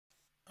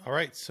All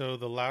right, so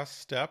the last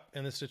step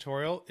in this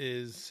tutorial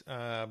is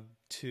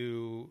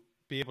to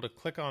be able to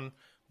click on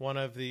one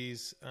of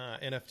these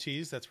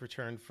NFTs that's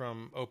returned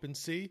from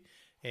OpenSea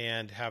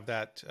and have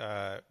that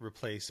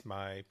replace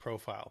my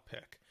profile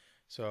pic.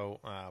 So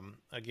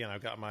again,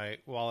 I've got my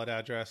wallet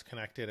address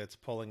connected. It's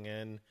pulling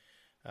in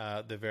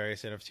the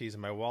various NFTs in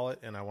my wallet,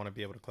 and I want to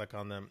be able to click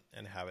on them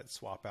and have it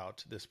swap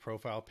out this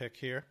profile pic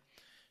here.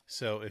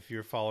 So if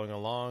you're following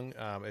along,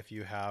 if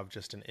you have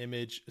just an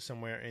image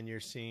somewhere in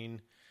your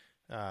scene,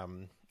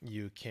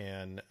 you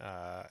can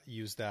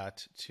use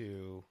that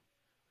to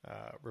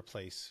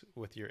replace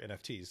with your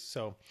NFTs.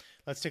 So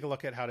let's take a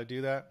look at how to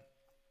do that.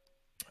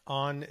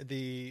 On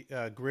the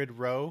grid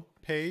row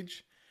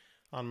page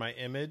on my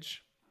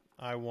image,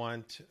 I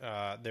want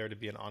there to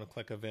be an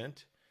on-click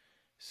event.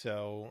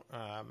 So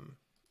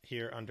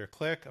here under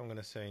click, I'm going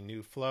to say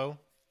new flow.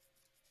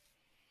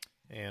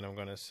 And I'm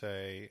going to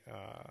say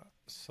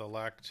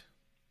select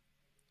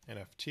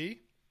NFT.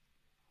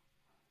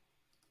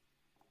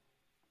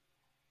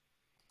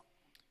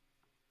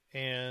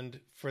 And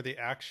for the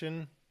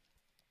action,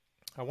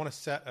 I want to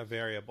set a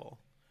variable.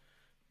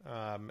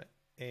 And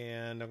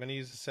I'm going to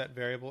use the set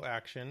variable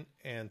action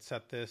and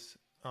set this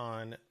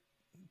on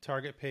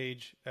target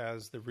page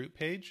as the root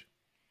page,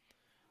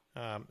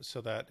 so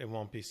that it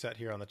won't be set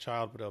here on the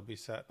child, but it'll be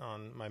set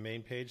on my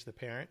main page, the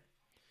parent.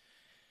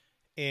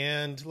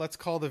 And let's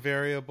call the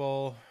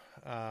variable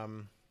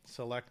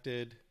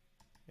selected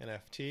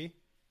NFT.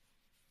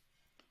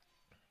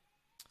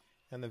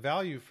 And the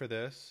value for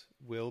this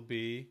will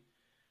be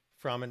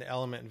from an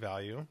element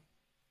value.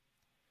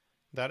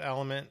 That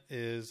element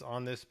is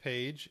on this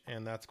page,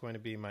 and that's going to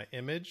be my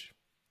image.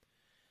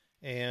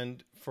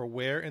 And for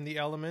where in the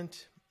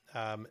element,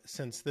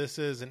 since this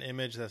is an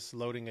image that's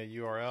loading a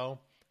URL,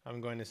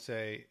 I'm going to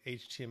say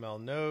HTML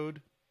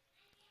node,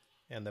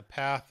 and the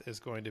path is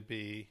going to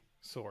be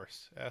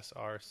source,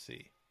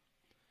 src.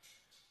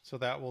 So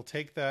that will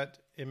take that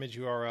image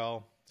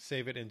URL,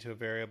 save it into a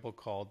variable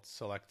called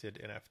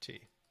selected NFT.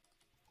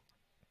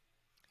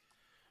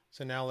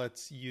 So now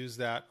let's use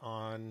that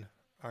on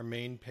our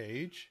main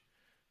page.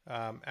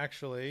 Let's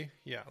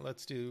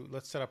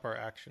set up our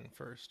action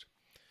first.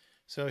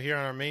 So here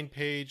on our main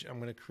page, I'm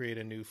going to create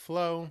a new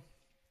flow,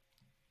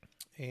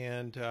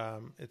 and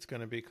it's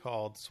going to be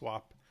called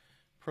swap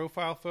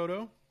profile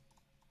photo.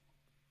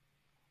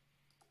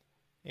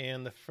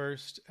 And the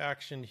first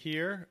action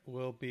here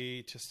will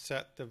be to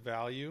set the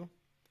value.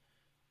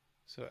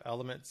 So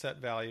element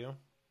set value.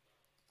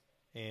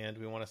 And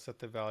we want to set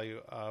the value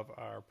of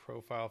our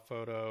profile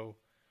photo.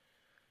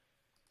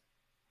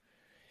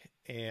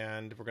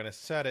 And we're going to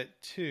set it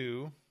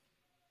to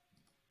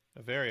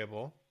a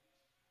variable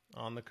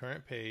on the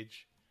current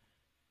page.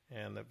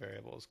 And the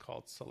variable is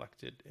called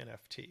selected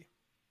NFT.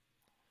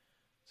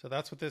 So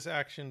that's what this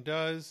action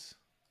does.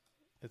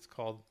 It's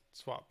called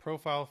swap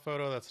profile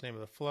photo. That's the name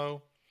of the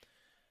flow.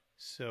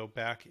 So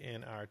back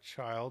in our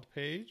child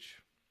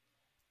page,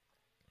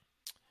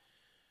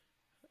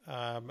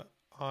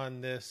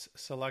 on this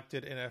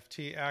selected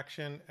NFT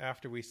action,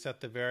 after we set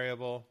the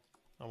variable,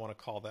 I want to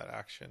call that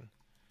action.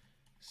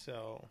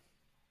 So,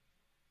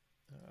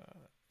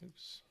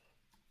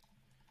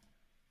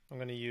 I'm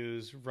going to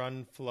use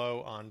run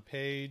flow on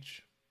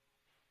page.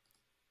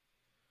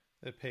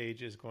 The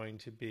page is going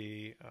to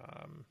be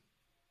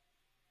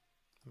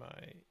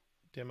my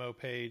demo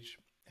page,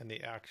 and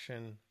the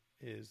action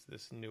is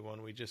this new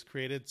one we just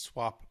created,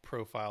 swap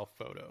profile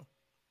photo.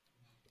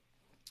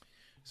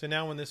 So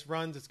now when this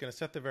runs, it's going to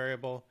set the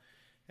variable,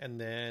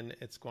 and then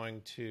it's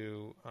going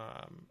to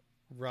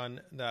run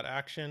that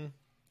action,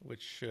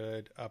 which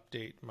should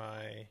update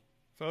my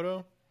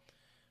photo.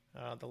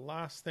 The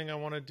last thing I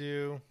want to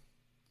do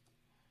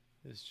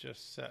is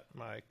just set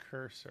my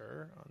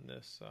cursor on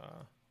this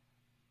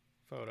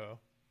photo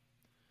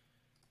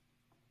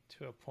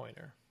to a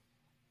pointer,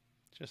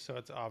 just so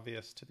it's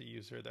obvious to the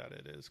user that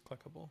it is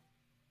clickable.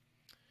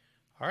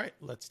 All right,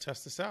 let's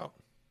test this out.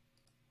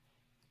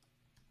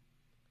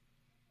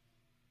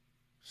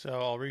 So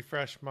I'll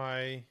refresh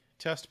my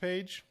test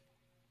page.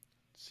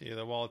 See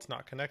the wallet's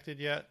not connected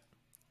yet.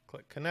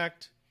 Click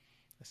connect.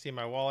 I see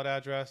my wallet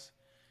address.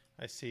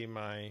 I see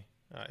my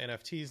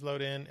NFTs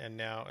load in, and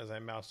now as I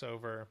mouse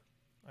over,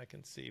 I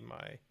can see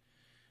my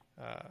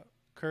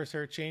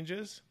cursor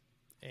changes,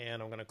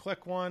 and I'm going to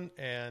click one,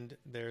 and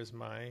there's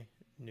my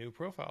new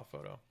profile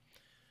photo.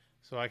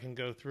 So I can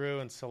go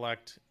through and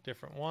select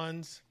different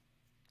ones,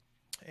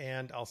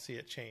 and I'll see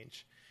it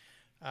change.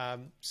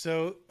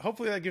 So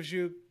hopefully that gives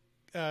you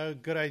a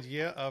good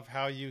idea of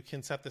how you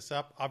can set this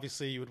up.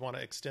 Obviously, you would want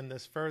to extend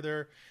this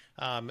further,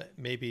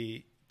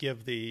 maybe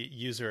give the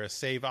user a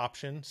save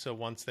option. So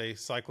once they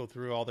cycle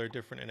through all their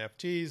different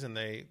NFTs and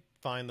they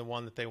find the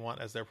one that they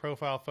want as their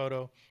profile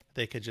photo,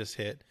 they could just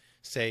hit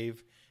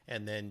save,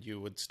 and then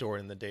you would store it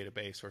in the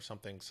database or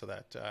something so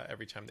that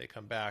every time they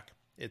come back,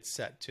 it's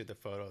set to the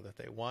photo that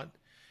they want.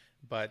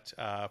 But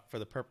for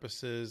the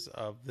purposes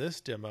of this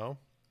demo,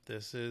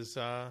 this is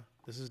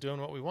doing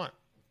what we want.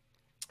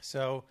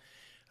 So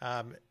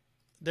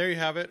there you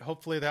have it.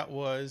 Hopefully that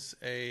was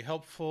a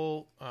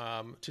helpful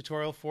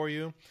tutorial for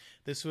you.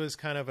 This was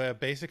kind of a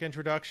basic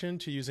introduction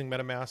to using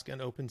MetaMask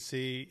and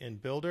OpenSea in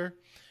Bildr.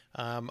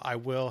 I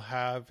will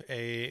have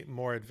a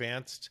more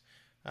advanced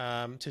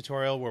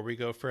tutorial where we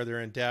go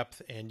further in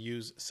depth and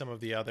use some of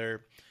the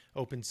other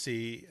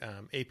OpenSea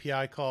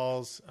API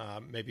calls,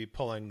 maybe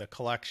pulling the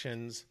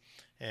collections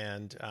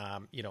and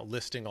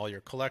listing all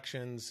your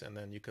collections, and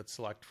then you could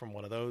select from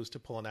one of those to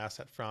pull an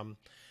asset from,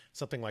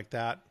 something like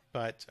that.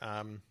 But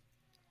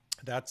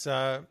that's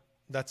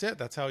it.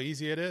 That's how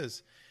easy it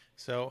is.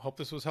 So hope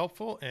this was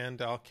helpful,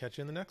 and I'll catch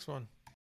you in the next one.